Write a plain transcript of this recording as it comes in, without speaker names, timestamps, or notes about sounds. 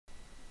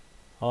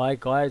Hi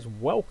guys,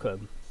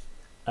 welcome.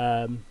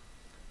 I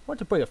want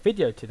to bring a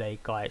video today,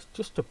 guys,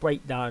 just to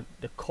break down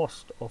the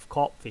cost of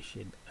carp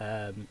fishing.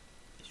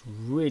 It's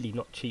really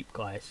not cheap,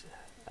 guys,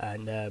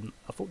 and I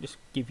thought just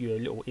give you a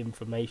little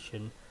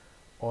information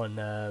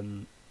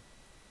on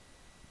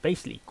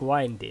basically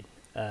grinding.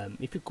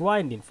 If you're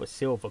grinding for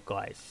silver,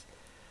 guys,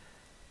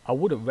 I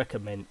wouldn't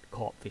recommend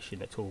carp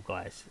fishing at all,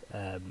 guys.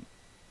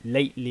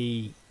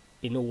 Lately,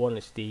 in all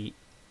honesty,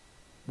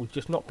 we've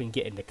just not been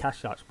getting the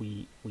cash outs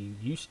we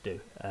used to.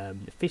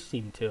 The fish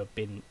seem to have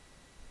been,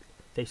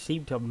 they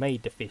seem to have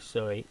made the fish,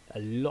 sorry, a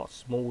lot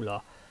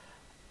smaller.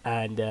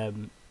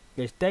 And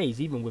there's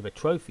days, even with a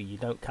trophy, you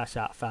don't cash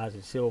out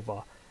 1,000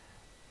 silver.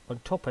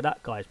 On top of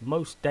that, guys,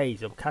 most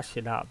days I'm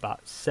cashing out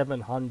about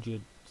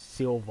 700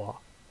 silver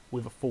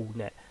with a full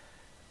net.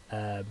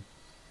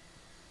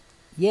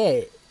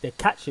 Yeah, the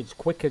catching's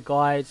quicker,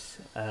 guys.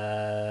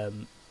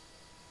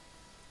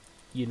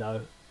 You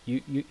know,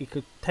 it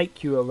could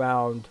take you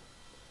around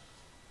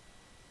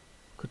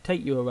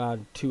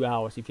 2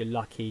 hours if you're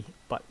lucky,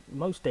 but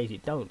most days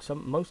it don't.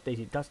 Most days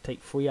it does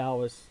take 3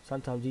 hours,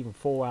 sometimes even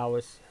 4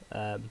 hours.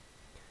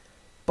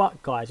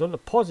 But guys, on the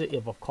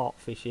positive of carp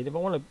fishing, if I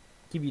want to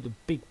give you the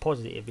big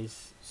positive,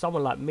 is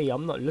someone like me,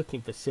 I'm not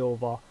looking for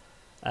silver.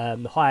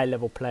 The higher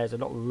level players are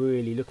not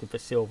really looking for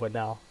silver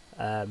now.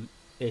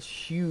 There's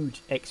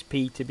huge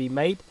XP to be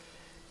made.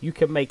 You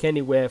can make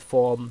anywhere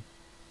from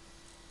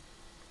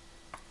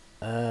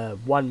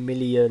 1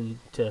 million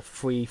to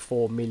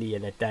 3-4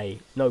 million a day,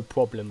 no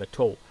problem at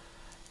all.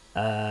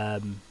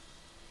 But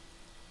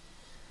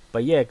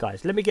yeah,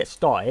 guys, let me get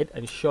started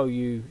and show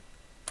you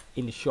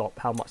in the shop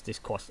how much this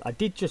costs. I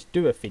did just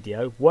do a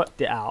video,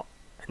 worked it out,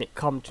 and it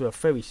come to a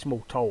very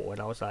small total, and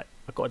I was like,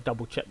 I've got to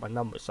double check my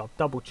numbers. So I've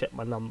double checked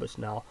my numbers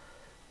now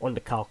on the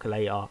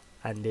calculator,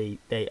 and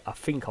I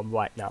think I'm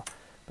right now.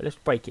 But let's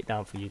break it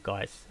down for you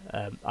guys.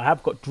 I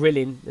have got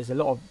drilling. There's a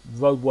lot of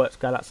road works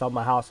going outside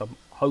my house. I'm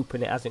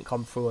hoping it hasn't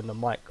come through on the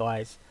mic,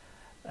 guys.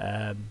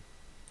 But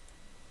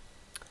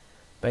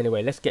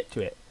anyway, let's get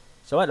to it.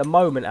 So at the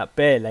moment at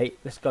Bear Lake,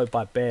 let's go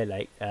by Bear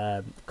Lake.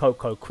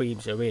 Cocoa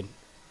creams are in,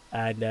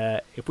 and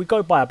if we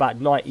go by about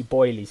 90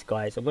 boilies,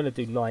 guys, I'm going to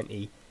do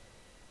 90.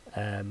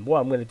 What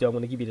I'm going to do, I'm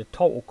going to give you the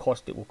total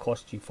cost it will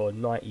cost you for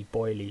 90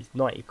 boilies,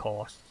 90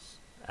 casts,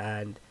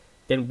 and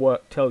then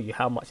tell you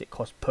how much it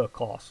costs per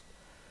cast.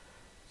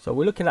 So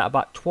we're looking at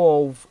about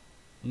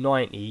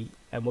 12.90,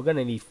 and we're going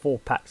to need 4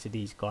 packs of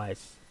these,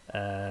 guys.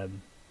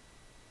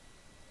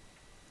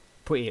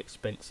 Pretty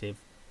expensive.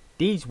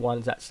 These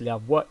ones, actually,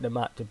 I've worked them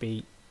out to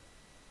be,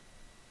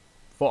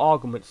 for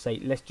argument's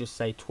sake, let's just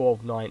say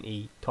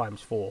 12.90 times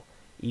 4,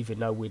 even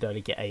though we'd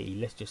only get 80.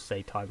 Let's just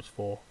say times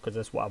 4, because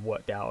that's what I've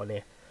worked out on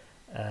here.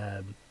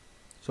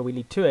 So we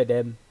need 2 of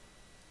them,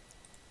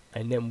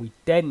 and then we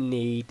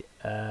need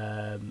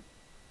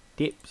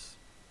dips.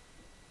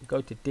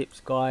 Go to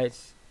dips,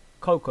 guys.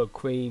 Cocoa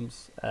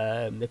creams,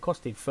 they're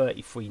costing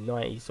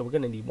 33.90, so we're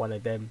going to need 1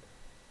 of them.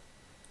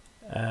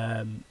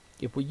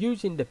 If we're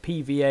using the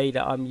PVA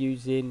that I'm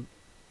using,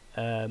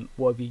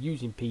 well, if you're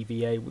using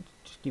PVA, we'll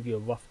just give you a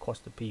rough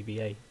cost of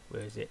PVA.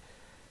 Where is it?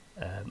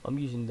 I'm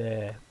using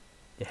the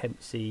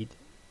hemp seed,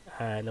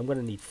 and I'm going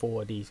to need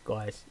 4 of these,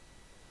 guys.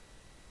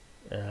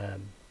 No,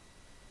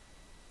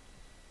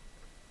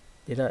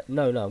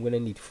 I'm going to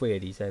need 3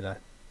 of these, ain't I?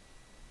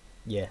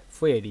 Yeah,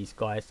 3 of these,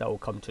 guys. That will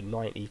come to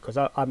 90, because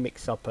I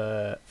mix up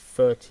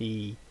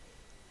 30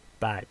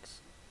 bags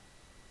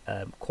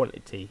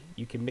quantity.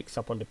 You can mix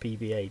up on the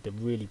PVA the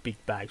really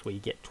big bags where you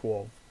get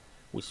 12,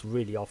 which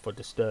really are for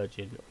the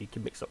sturgeon. Or you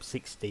can mix up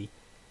 60.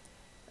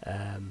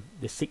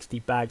 The 60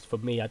 bags for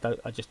me, I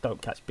just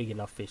don't catch big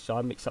enough fish, so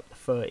I mix up the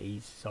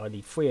 30s. So I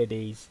need 3 of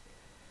these,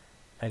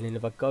 and then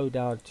if I go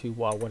down to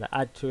what I want to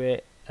add to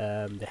it,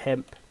 the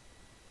hemp,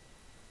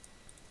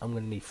 I'm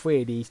going to need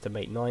 3 of these to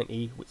make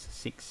 90, which is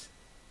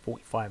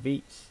 6.45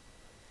 each.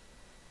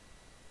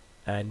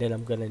 And then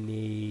I'm going to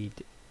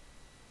need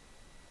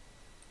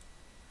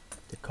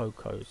the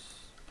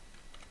cocos.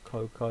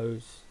 I'm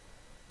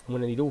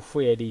going to need all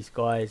 3 of these,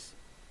 guys.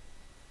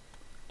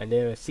 And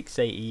they're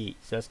 6.80 each,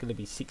 so that's going to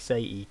be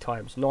 6.80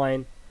 times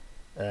 9.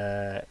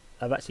 I've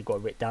actually got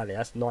it written down there.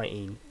 That's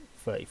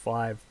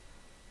 19.35.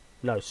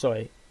 No,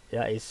 sorry,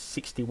 that is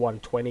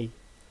 61.20.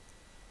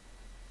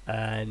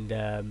 And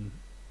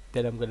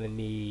then I'm going to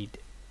need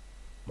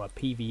my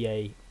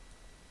PVA,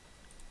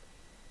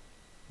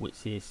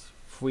 which is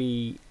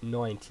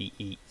 3.90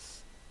 each.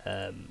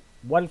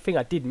 One thing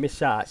I did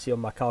miss out actually on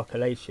my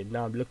calculation,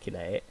 now I'm looking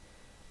at it,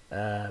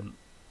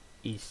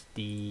 is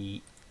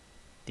the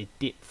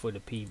dip for the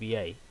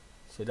PVA.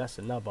 So that's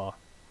another,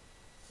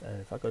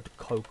 if I go to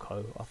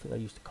cocoa, I think I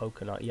used the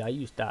coconut, yeah, I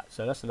used that,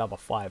 so that's another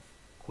 5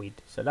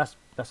 quid. So that's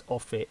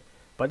off it,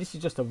 but this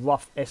is just a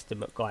rough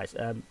estimate, guys.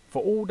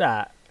 For all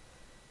that,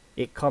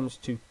 it comes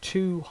to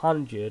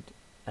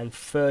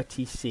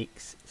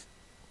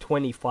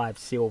 236.25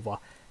 silver,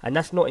 and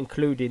that's not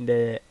including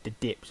the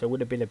dip, so it would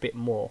have been a bit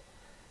more.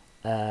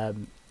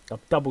 I've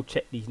double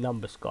checked these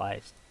numbers,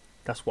 guys.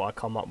 That's what I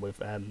come up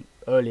with.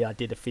 Earlier I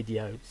did a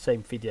video,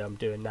 same video I'm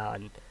doing now,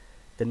 and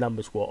the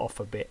numbers were off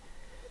a bit.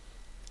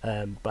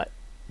 But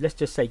let's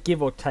just say,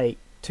 give or take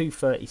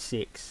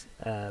 236.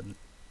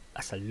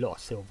 That's a lot of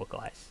silver,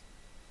 guys.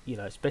 You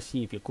know,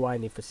 especially if you're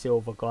grinding for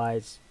silver,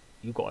 guys.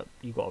 You got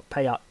to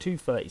pay out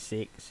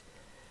 236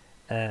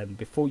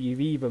 before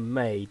you've even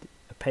made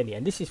a penny.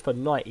 And this is for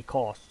 90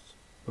 casts.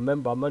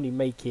 Remember, I'm only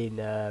making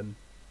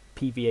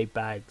PVA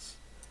bags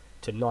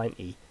to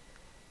 90,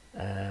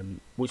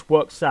 which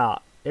works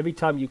out every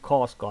time you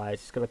cast, guys.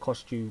 It's going to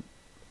cost you,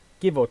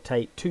 give or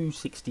take,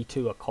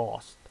 262 a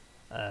cast.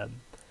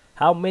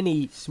 How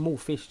many small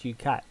fish do you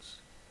catch?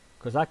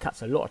 Because I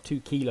catch a lot of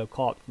 2 kilo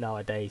carp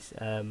nowadays,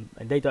 and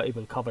they don't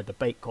even cover the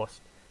bait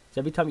cost. So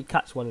every time you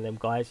catch one of them,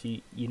 guys,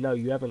 you know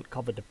you haven't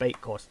covered the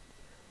bait cost.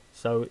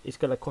 So it's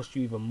going to cost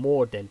you even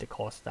more than to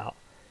cast out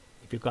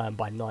if you're going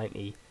by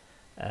 90.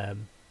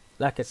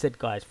 Like I said,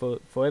 guys, for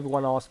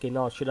everyone asking,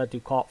 oh, should I do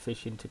carp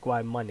fishing to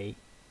grind money?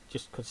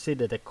 Just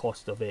consider the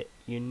cost of it.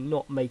 You're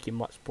not making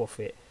much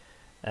profit.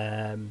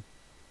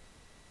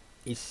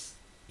 It's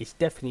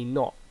definitely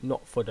not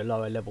for the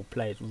lower level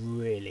players,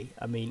 really.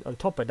 I mean, on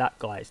top of that,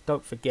 guys,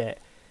 don't forget,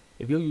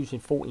 if you're using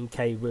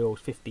 14k reels,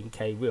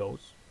 15k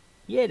reels,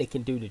 yeah, they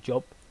can do the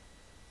job,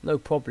 no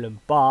problem,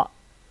 but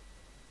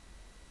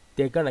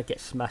they're gonna get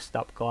smashed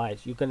up,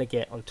 guys. You're gonna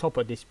get, on top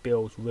of this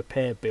bills,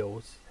 repair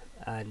bills,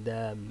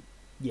 and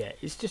yeah,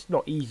 it's just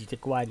not easy to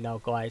grind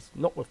now, guys,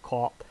 not with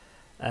carp.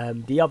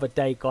 The other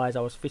day, guys,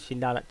 I was fishing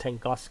down at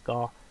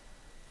Tunguska,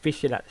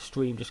 fishing at the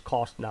stream, just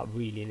casting out,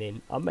 reeling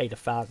in. I made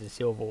 1,000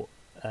 silver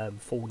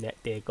full net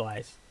there,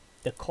 guys.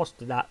 The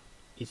cost of that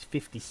is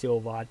 50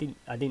 silver. I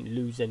didn't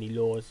lose any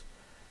lures.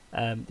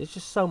 There's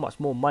just so much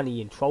more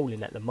money in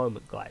trolling at the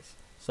moment, guys.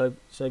 So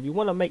if you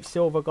want to make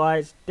silver,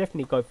 guys,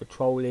 definitely go for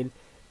trolling.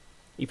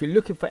 If you're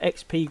looking for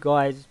XP,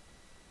 guys,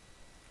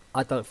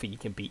 I don't think you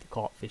can beat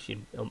carp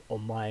fishing,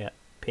 on my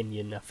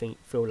opinion. I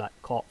feel like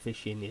carp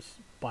fishing is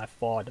by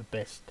far the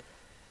best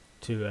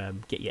to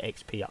get your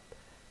XP up.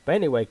 But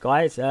anyway,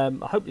 guys, I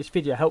hope this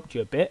video helped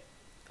you a bit,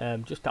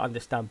 just to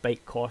understand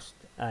bait cost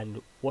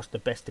and what's the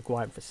best to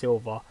grind for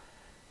silver.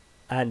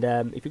 And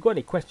if you've got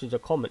any questions or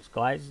comments,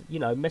 guys, you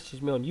know,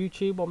 message me on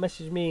YouTube or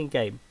message me in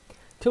game.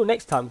 Till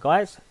next time,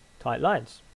 guys, tight lines.